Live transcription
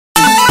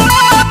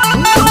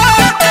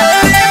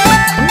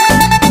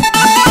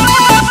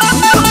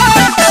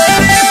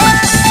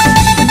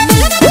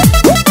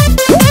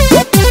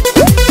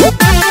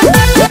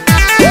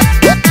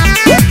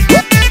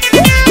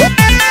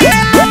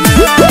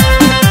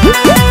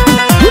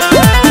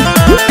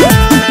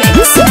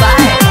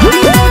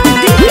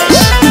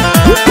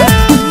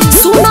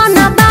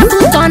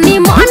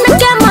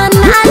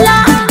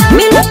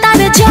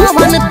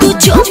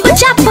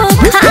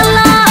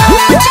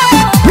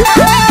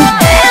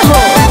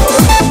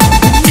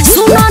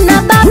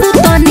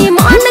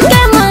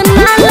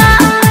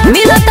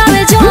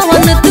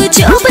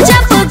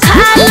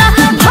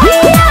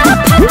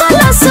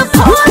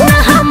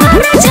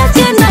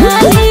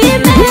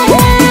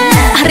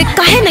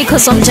नहीं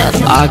समझत।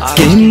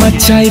 आके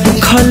मचाइब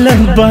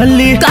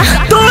खलबली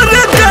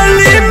तोरा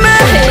गली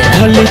में,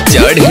 भले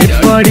चढ़े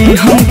पड़ी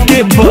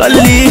हमके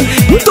बली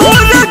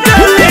तोरा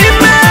गली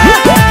में।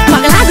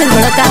 पगला दिल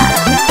बड़का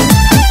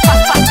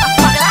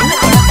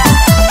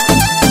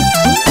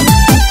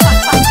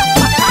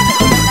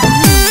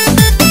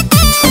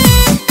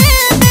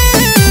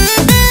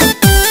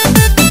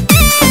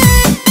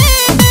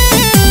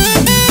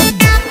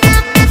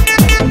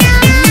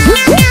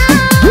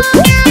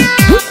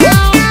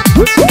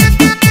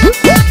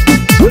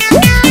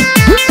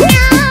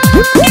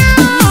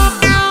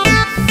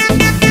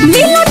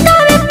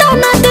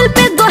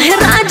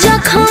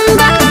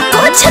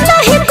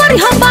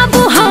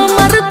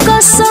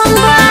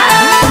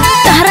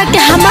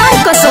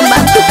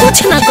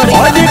कुछ ना करे।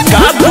 अरे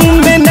काबू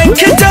में नहीं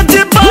जज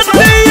बात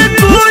ये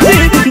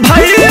पूरी,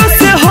 भाइयों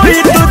से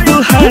होई तो दू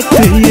हाथ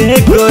ये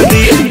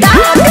गोरी।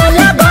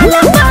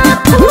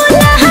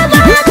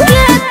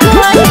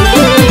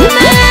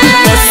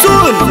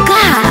 सुन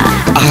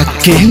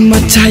आके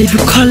मचाइब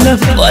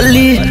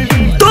खलबली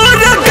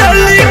तोरा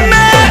गली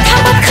में,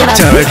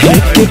 चढ़े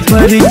के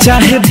परी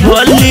चाहे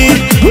बली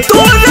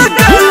तोरा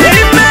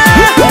गली में।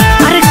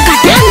 अरे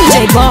कटा नहीं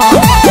जाइबा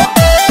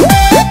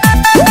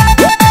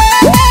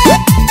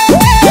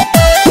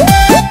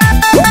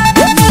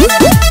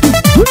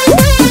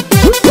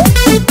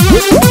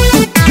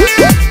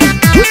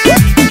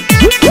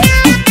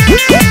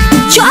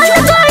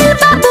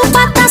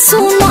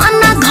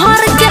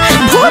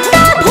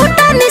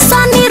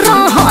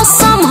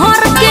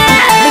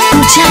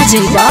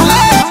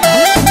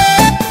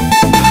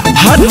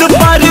हद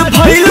पार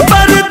भइल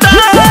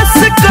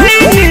बर्दाश्त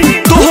कइनी,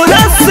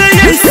 तोहरा से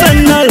ऐसा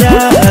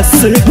नयास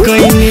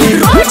कइनी।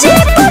 रोजे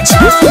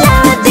पुछला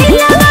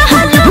दिलवा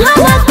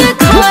हलवा के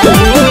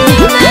खोली।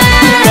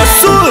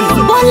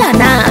 सुन बोला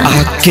ना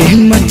आके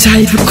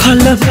मचाइब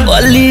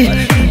खलबली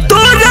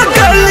तोरा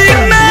गली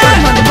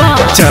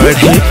में, चढ़े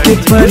के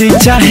परी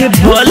चाहे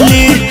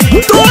बली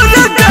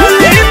तोरा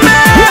गली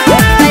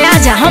में।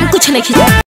 आजा हम कुछ नहीं खिला।